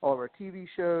 all of our TV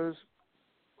shows,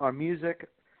 our music.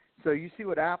 So you see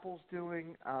what Apple's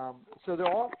doing. So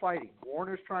they're all fighting.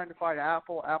 Warner's trying to fight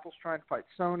Apple. Apple's trying to fight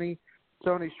Sony.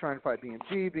 Sony's trying to fight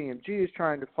BMG. BMG is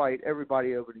trying to fight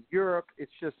everybody over to Europe.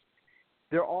 It's just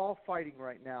they're all fighting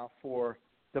right now for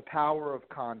the power of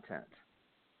content.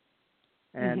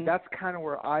 And that's kind of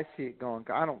where I see it going.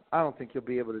 I don't think you'll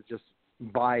be able to just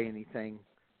buy anything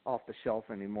off the shelf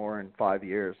anymore in 5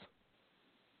 years.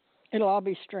 It'll all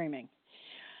be streaming.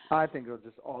 I think it'll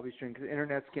just all be streaming because the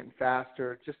internet's getting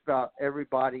faster. Just about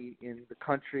everybody in the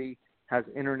country has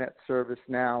internet service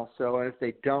now. So if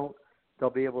they don't, they'll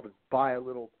be able to buy a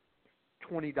little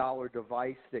 $20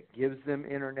 device that gives them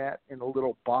internet in a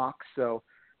little box. So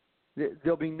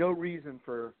there'll be no reason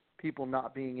for people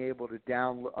not being able to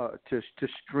download to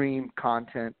stream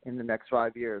content in the next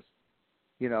 5 years.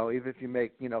 Even if you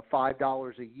make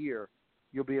 $5 a year,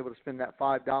 you'll be able to spend that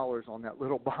 $5 on that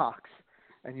little box,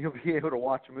 and you'll be able to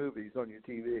watch movies on your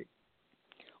TV.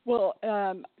 Well,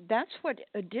 that's what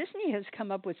Disney has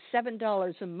come up with.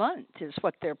 $7 a month is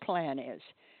what their plan is.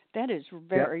 That is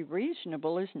very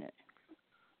reasonable, isn't it?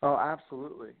 Oh,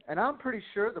 absolutely. And I'm pretty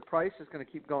sure the price is going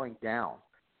to keep going down.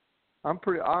 I'm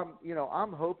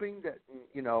hoping that,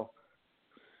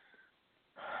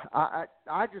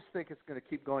 I just think it's going to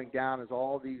keep going down as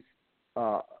all these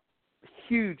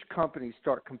huge companies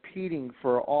start competing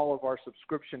for all of our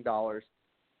subscription dollars.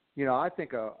 I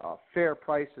think a fair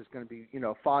price is going to be,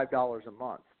 $5 a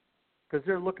month because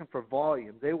they're looking for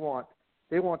volume. They want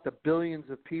the billions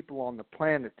of people on the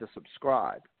planet to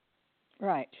subscribe.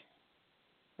 Right.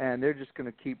 And they're just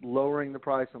going to keep lowering the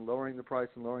price and lowering the price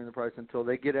and lowering the price until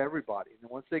they get everybody.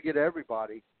 And once they get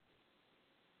everybody,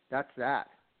 that's that.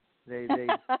 They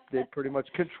pretty much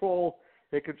control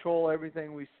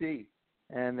everything we see,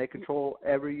 and they control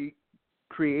every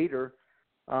creator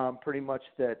pretty much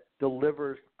that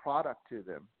delivers product to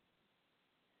them.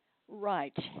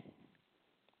 Right.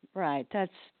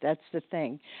 That's the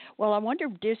thing. Well, I wonder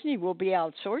if Disney will be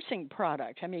outsourcing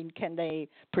product. I mean, can they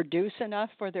produce enough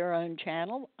for their own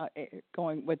channel?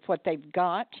 Going with what they've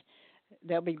got,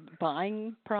 they'll be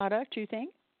buying product. You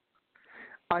think?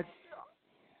 I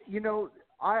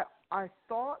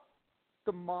thought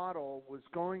the model was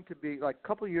going to be like a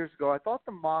couple of years ago. I thought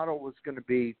the model was going to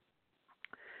be,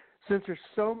 since there's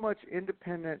so much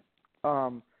independent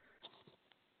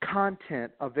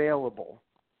content available,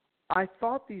 I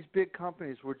thought these big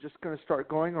companies were just going to start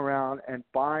going around and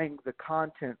buying the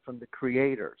content from the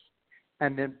creators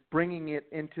and then bringing it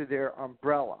into their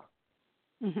umbrella.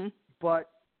 Mm-hmm. But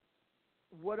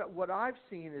what I've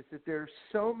seen is that there's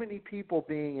so many people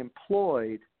being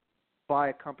employed by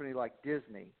a company like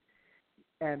Disney,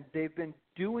 and they've been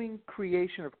doing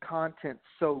creation of content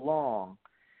so long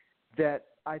that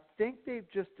I think they've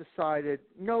just decided,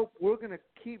 nope, we're going to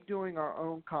keep doing our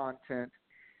own content.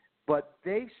 But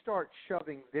they start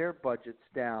shoving their budgets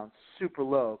down super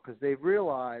low because they've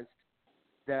realized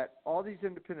that all these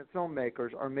independent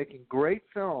filmmakers are making great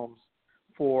films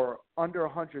for under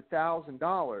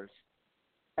 $100,000,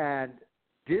 and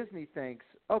Disney thinks,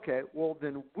 okay, well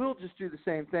then we'll just do the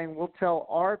same thing. We'll tell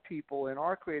our people in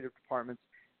our creative departments,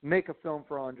 make a film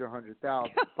for under $100,000.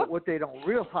 But what they don't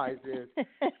realize is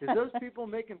those people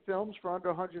making films for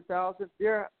under $100,000,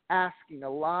 they're asking a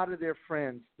lot of their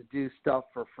friends to do stuff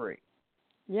for free.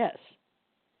 Yes.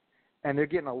 And they're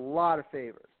getting a lot of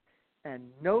favors. And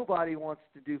nobody wants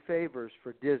to do favors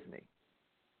for Disney.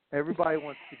 Everybody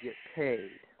wants to get paid.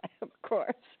 Of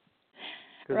course.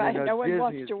 Right. No one Disney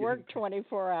wants to work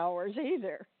 24 hours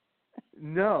either.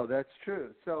 No, that's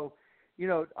true. So,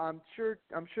 I'm sure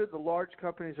the large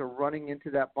companies are running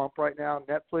into that bump right now.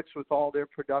 Netflix, with all their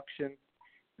production,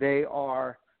 they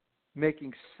are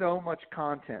making so much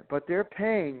content, but they're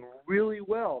paying really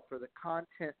well for the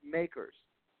content makers.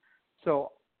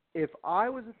 So if I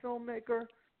was a filmmaker,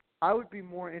 I would be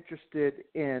more interested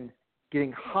in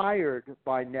getting hired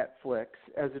by Netflix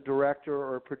as a director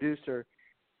or a producer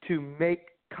to make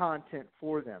content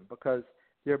for them because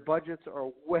their budgets are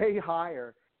way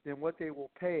higher than what they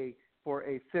will pay for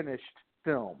a finished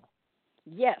film.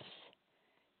 Yes,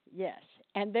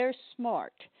 and they're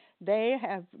smart. They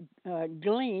have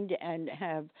gleaned and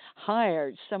have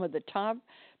hired some of the top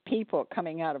people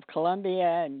coming out of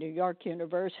Columbia and New York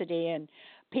University and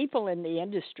people in the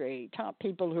industry, top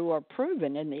people who are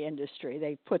proven in the industry.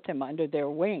 They put them under their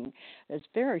wing. It's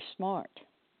very smart.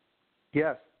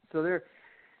 Yes, so they're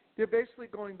basically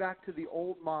going back to the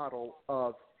old model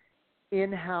of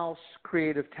in-house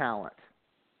creative talent.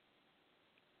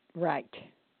 Right.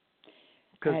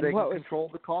 Because they can control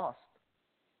the cost.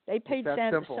 They paid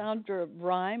Sandra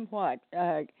Rime,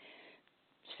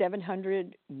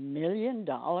 $700 million,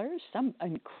 some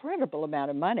incredible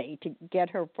amount of money to get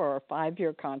her for a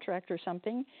 5-year contract or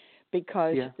something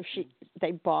because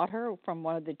they bought her from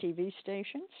one of the TV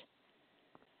stations.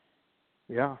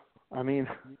 Yeah. I mean,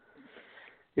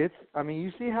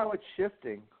 you see how it's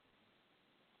shifting.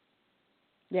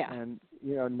 Yeah. And,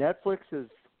 Netflix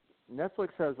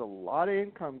has a lot of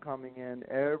income coming in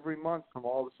every month from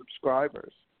all the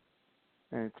subscribers.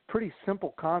 And it's a pretty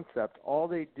simple concept. All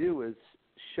they do is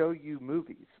show you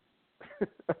movies.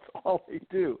 That's all they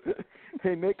do.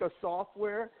 They make a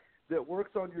software that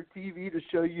works on your TV to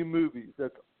show you movies.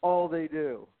 That's all they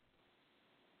do.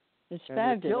 It's and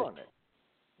fabulous. They're killing it.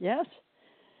 Yes.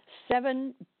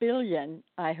 $7 billion,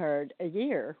 I heard, a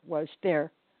year was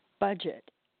their budget.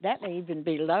 That may even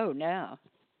be low now.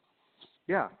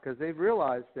 Yeah, because they've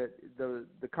realized that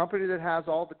the company that has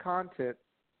all the content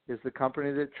is the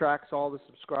company that tracks all the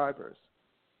subscribers.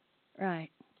 Right.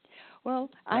 Well,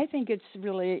 I think it's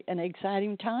really an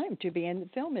exciting time to be in the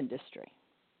film industry.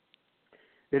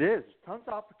 It is. Tons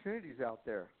of opportunities out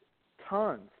there.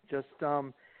 Tons. Just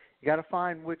you got to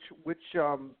find which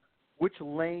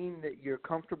lane that you're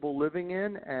comfortable living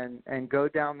in and go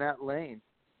down that lane.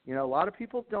 A lot of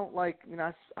people don't like.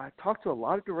 I talk to a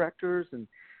lot of directors, and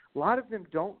a lot of them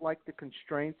don't like the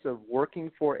constraints of working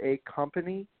for a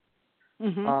company.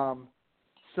 Mm-hmm.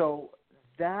 So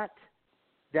that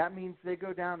means they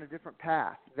go down a different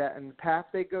path. And the path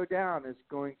they go down is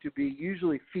going to be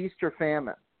usually feast or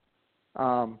famine.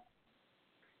 When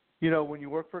you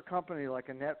work for a company like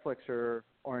a Netflix or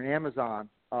an Amazon,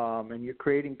 and you're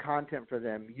creating content for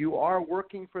them, you are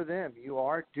working for them. You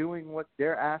are doing what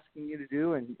they're asking you to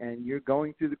do, and you're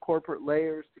going through the corporate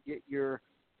layers to get your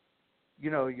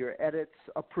edits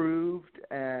approved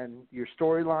and your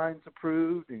storylines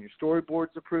approved and your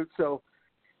storyboards approved. So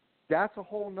that's a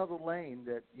whole nother lane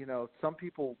that, some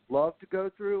people love to go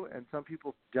through and some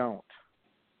people don't.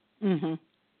 Mhm.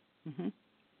 Mhm.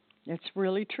 It's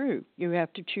really true. You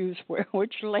have to choose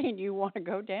which lane you want to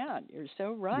go down. You're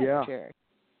so right, Yeah. Jerry.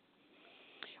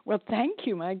 Well, thank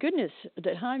you. My goodness,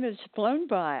 the time has flown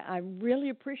by. I really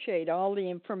appreciate all the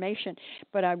information,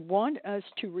 but I want us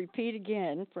to repeat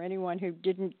again for anyone who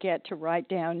didn't get to write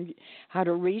down how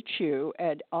to reach you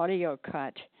at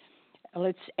AudioCut.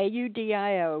 It's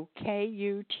AUDIOKUT,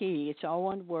 it's all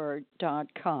one word,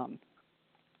 .com.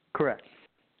 Correct.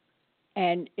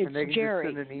 And it's and they can Jerry.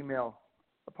 just send an email.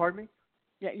 Pardon me?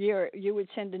 Yeah, you would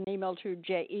send an email to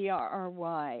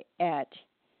JERRY at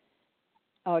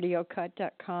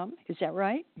audiocut.com. Is that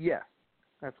right? Yes,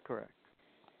 that's correct.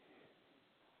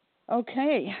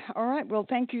 Okay. All right. Well,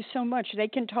 thank you so much. They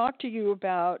can talk to you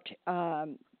about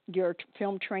your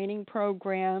film training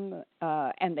program,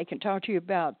 and they can talk to you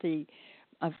about the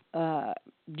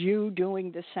you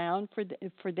doing the sound for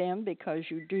them, because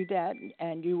you do that,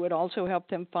 and you would also help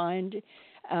them find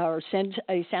or send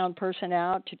a sound person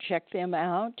out to check them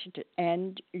out,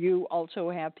 and you also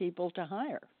have people to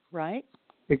hire, right?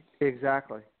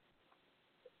 Exactly.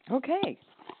 Okay.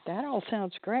 That all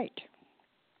sounds great.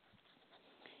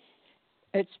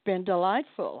 It's been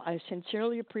delightful. I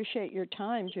sincerely appreciate your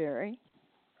time, Jerry.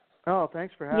 Oh,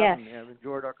 thanks for having me. I've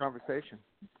enjoyed our conversation.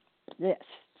 Yes,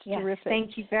 it's terrific.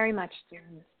 Thank you very much,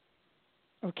 Jerry.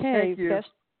 Okay. Thank you.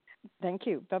 Thank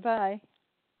you. Bye-bye.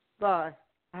 Bye.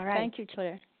 All right. Thank you,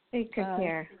 Claire. Take good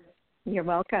care. You're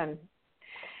welcome.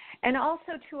 And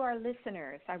also to our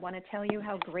listeners, I want to tell you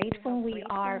how grateful we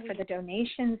are for the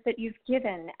donations that you've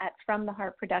given at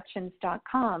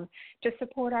FromTheHeartProductions.com to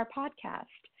support our podcast.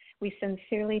 We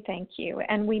sincerely thank you,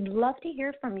 and we'd love to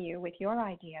hear from you with your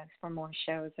ideas for more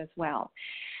shows as well.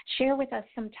 Share with us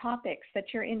some topics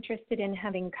that you're interested in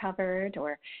having covered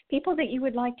or people that you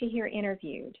would like to hear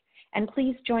interviewed. And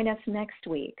please join us next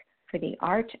week for the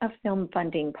Art of Film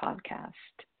Funding podcast.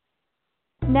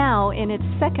 Now, in its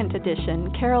second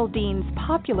edition, Carol Dean's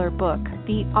popular book,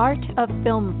 The Art of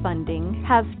Film Funding,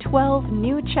 has 12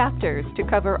 new chapters to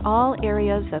cover all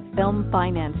areas of film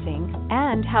financing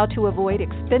and how to avoid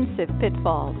expensive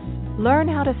pitfalls. Learn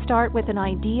how to start with an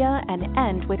idea and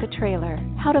end with a trailer,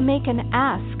 how to make an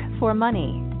ask for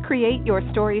money, create your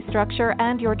story structure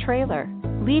and your trailer,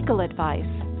 legal advice,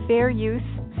 fair use,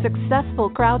 successful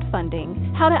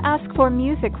crowdfunding, how to ask for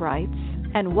music rights,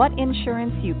 and what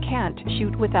insurance you can't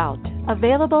shoot without.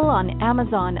 Available on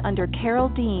Amazon under Carol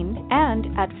Dean and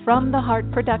at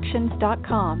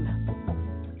FromTheHeartProductions.com.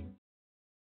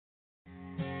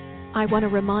 I want to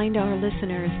remind our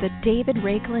listeners that David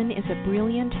Raiklin is a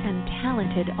brilliant and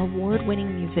talented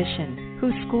award-winning musician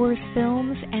who scores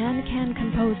films and can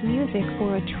compose music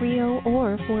for a trio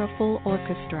or for a full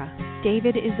orchestra.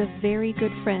 David is a very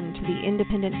good friend to the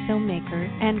independent filmmaker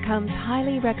and comes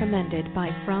highly recommended by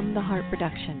From the Heart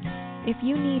Productions. If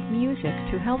you need music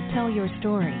to help tell your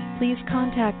story, please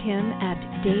contact him at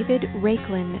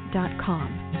davidraiklin.com.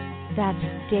 That's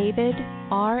David,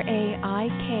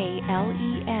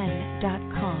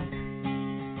 RAIKLEN.com.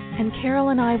 And Carol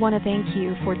and I want to thank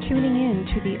you for tuning in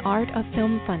to The Art of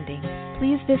Film Funding.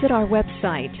 Please visit our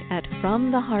website at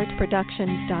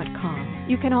FromTheHeartProductions.com.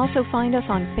 You can also find us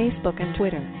on Facebook and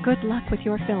Twitter. Good luck with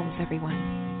your films,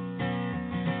 everyone.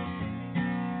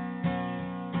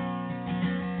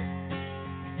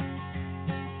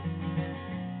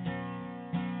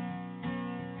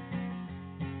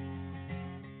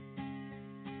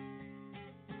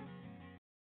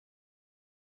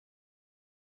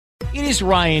 It is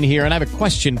Ryan here, and I have a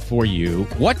question for you.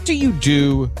 What do you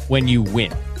do when you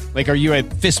win? Like, are you a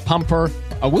fist pumper,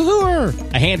 a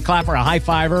woohooer, a hand clapper, a high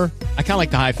fiver? I kind of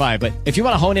like the high five, but if you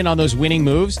want to hone in on those winning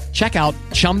moves, check out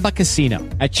Chumba Casino.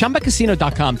 At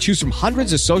ChumbaCasino.com, choose from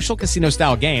hundreds of social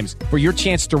casino-style games for your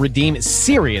chance to redeem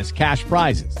serious cash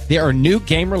prizes. There are new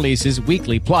game releases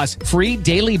weekly, plus free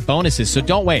daily bonuses. So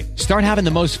don't wait. Start having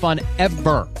the most fun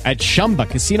ever at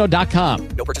ChumbaCasino.com.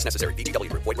 No purchase necessary. VGW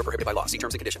Group. Void where prohibited by law. See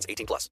terms and conditions. 18+.